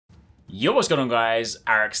Yo, what's going on guys,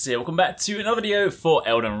 HyperX here, welcome back to another video for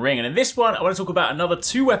Elden Ring, and in this one I want to talk about another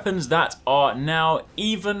two weapons that are now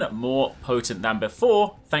even more potent than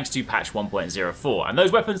before thanks to patch 1.04, and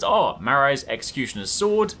those weapons are Marais' Executioner's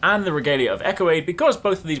Sword and the Regalia of Eochaid, because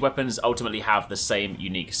both of these weapons ultimately have the same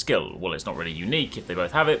unique skill. Well, it's not really unique if they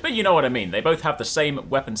both have it, but you know what I mean. They both have the same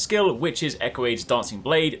weapon skill, which is Eochaid's Dancing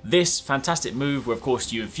Blade. This fantastic move where of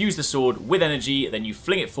course you infuse the sword with energy, then you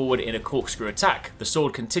fling it forward in a corkscrew attack. The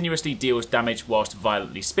sword continuously deals damage whilst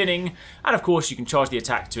violently spinning, and of course you can charge the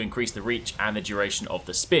attack to increase the reach and the duration of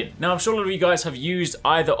the spin. Now I'm sure a lot of you guys have used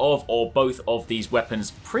either of or both of these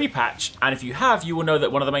weapons pre-patch, and if you have, you will know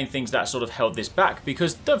that one of the main things that sort of held this back,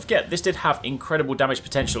 because don't forget, this did have incredible damage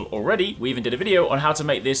potential already. We even did a video on how to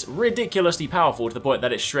make this ridiculously powerful to the point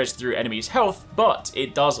that it shreds through enemies' health, but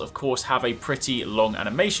it does of course have a pretty long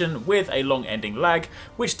animation with a long ending lag,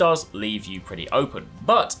 which does leave you pretty open.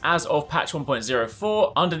 But as of patch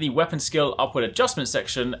 1.04, under the weapon skill upward adjustment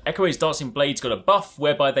section, Eochaid's Dancing Blades got a buff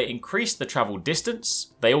whereby they increased the travel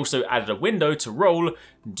distance. They also added a window to roll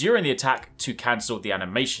during the attack to cancel the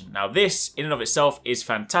animation. Now this in and of itself is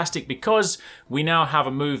fantastic because we now have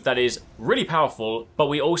a move that is really powerful, but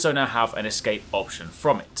we also now have an escape option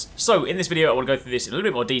from it. So in this video I want to go through this in a little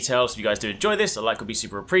bit more detail, so if you guys do enjoy this, a like would be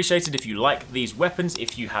super appreciated. If you like these weapons,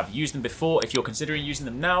 if you have used them before, if you're considering using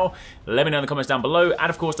them now, let me know in the comments down below, and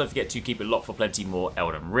of course don't forget to keep it locked for plenty more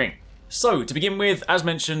Elden Ring. So, to begin with, as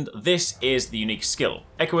mentioned, this is the unique skill.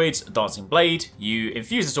 Eochaid's Dancing Blade, you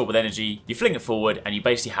infuse the sword with energy, you fling it forward, and you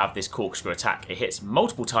basically have this corkscrew attack. It hits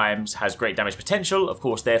multiple times, has great damage potential, of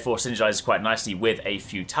course therefore synergizes quite nicely with a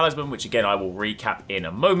few talisman, which again I will recap in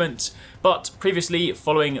a moment. But previously,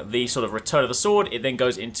 following the sort of return of the sword, it then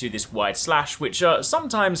goes into this wide slash, which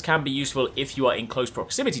sometimes can be useful if you are in close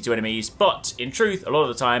proximity to enemies, but in truth, a lot of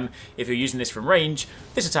the time, if you're using this from range,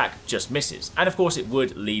 this attack just misses. And of course it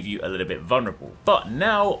would leave you a little bit vulnerable. But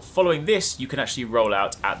now, following this, you can actually roll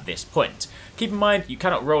out at this point. Keep in mind, you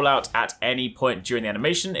cannot roll out at any point during the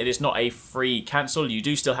animation. It is not a free cancel. You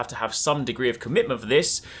do still have to have some degree of commitment for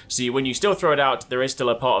this. So when you still throw it out, there is still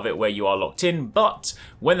a part of it where you are locked in, but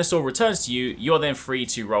when the sword returns to you, you're then free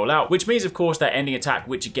to roll out, which means of course that ending attack,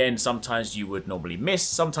 which again, sometimes you would normally miss,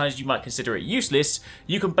 sometimes you might consider it useless,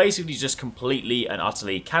 you can basically just completely and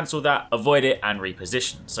utterly cancel that, avoid it, and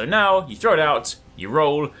reposition. So now, you throw it out, you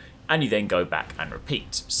roll, and you then go back and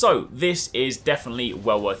repeat. So this is definitely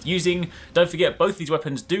well worth using. Don't forget, both these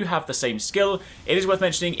weapons do have the same skill. It is worth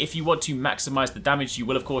mentioning, if you want to maximize the damage, you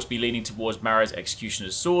will of course be leaning towards Marais'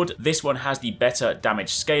 Executioner's Sword. This one has the better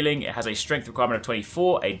damage scaling. It has a strength requirement of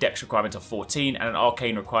 24, a dex requirement of 14, and an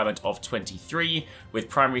arcane requirement of 23, with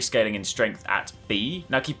primary scaling in strength at B.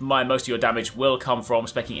 Now keep in mind, most of your damage will come from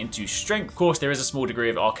speccing into strength. Of course, there is a small degree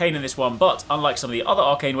of arcane in this one, but unlike some of the other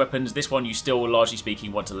arcane weapons, this one you still, largely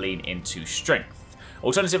speaking, want to lean into strength.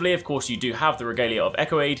 Alternatively, of course, you do have the Regalia of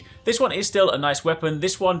Eochaid. This one is still a nice weapon.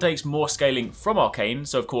 This one takes more scaling from arcane,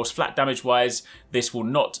 so of course, flat damage wise, this will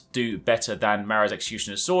not do better than Marais'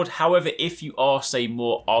 Executioner's Sword. However, if you are, say,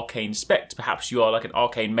 more arcane spec'd, perhaps you are like an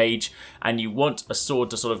arcane mage and you want a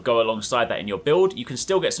sword to sort of go alongside that in your build, you can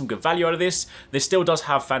still get some good value out of this. This still does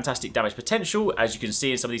have fantastic damage potential. As you can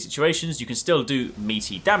see in some of these situations, you can still do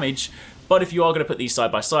meaty damage. But if you are going to put these side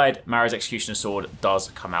by side, Marais' Executioner's Sword does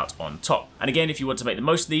come out on top. And again, if you want to make the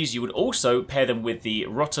most of these, you would also pair them with the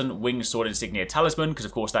Rotten Winged Sword Insignia Talisman, because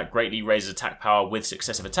of course that greatly raises attack power with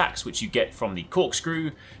successive attacks, which you get from the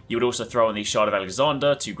corkscrew. You would also throw on the Shard of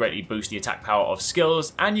Alexander to greatly boost the attack power of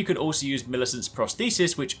skills, and you could also use Millicent's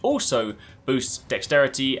Prosthesis, which also boosts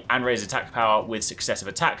dexterity and raises attack power with successive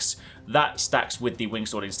attacks. That stacks with the Winged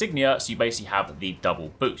Sword Insignia, so you basically have the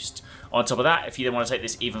double boost. On top of that, if you then want to take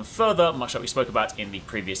this even further, much like we spoke about in the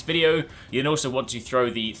previous video, you then also want to throw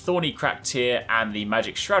the Thorny Crack tier and the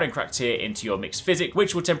Magic Shrouding Crack tier into your Mixed Physic,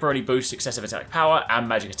 which will temporarily boost successive attack power and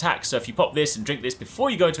magic attack. So if you pop this and drink this before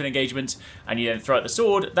you go into an engagement, and you then throw out the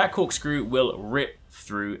sword, that corkscrew will rip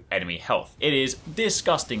through enemy health. It is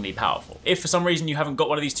disgustingly powerful. If for some reason you haven't got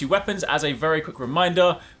one of these two weapons, as a very quick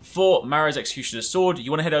reminder, for Marais' Executioner's Sword, you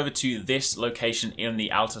want to head over to this location in the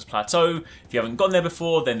Altus Plateau. If you haven't gone there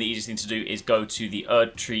before, then the easiest thing to do is go to the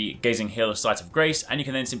Erdtree Gazing Hill Site of Grace, and you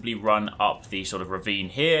can then simply run up the sort of ravine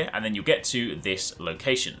here, and then you'll get to this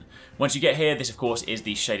location. Once you get here, this of course is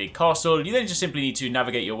the Shaded Castle. You then just simply need to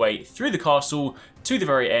navigate your way through the castle to the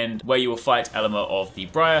very end, where you will fight Elmer of the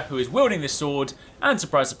Briar, who is wielding this sword, and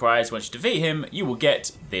surprise surprise, once you defeat him, you will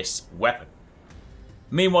get this weapon.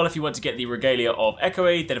 Meanwhile, if you want to get the Regalia of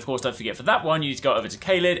Eochaid, then of course don't forget for that one you need to go over to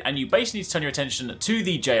Caelid, and you basically need to turn your attention to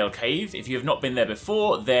the jail cave. If you have not been there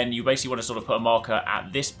before, then you basically want to sort of put a marker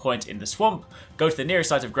at this point in the swamp, go to the nearest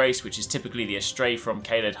site of grace, which is typically the Astray from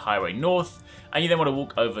Caelid Highway North, and you then want to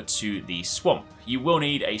walk over to the swamp. You will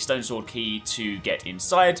need a stone sword key to get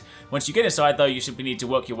inside. Once you get inside though, you simply need to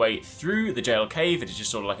work your way through the jail cave. It is just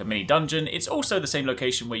sort of like a mini dungeon. It's also the same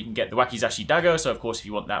location where you can get the Wakizashi dagger, so of course if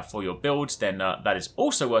you want that for your build, then that is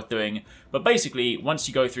also worth doing. But basically, once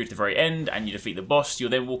you go through to the very end and you defeat the boss, you'll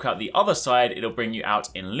then walk out the other side. It'll bring you out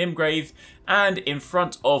in Limgrave, and in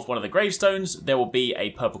front of one of the gravestones there will be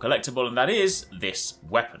a purple collectible, and that is this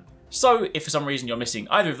weapon. So if for some reason you're missing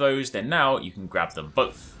either of those, then now you can grab them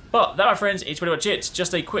both. But that, my friends, is pretty much it.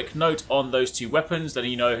 Just a quick note on those two weapons,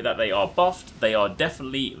 letting you know that they are buffed. They are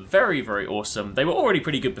definitely very, very awesome. They were already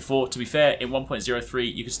pretty good before. To be fair, in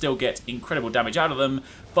 1.03, you can still get incredible damage out of them,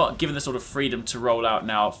 but given the sort of freedom to roll out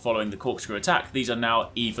now following the corkscrew attack, these are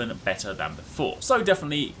now even better than before. So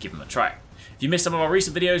definitely give them a try. If you missed some of our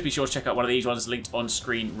recent videos, be sure to check out one of these ones linked on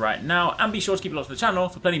screen right now, and be sure to keep a look to the channel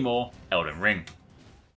for plenty more Elden Ring.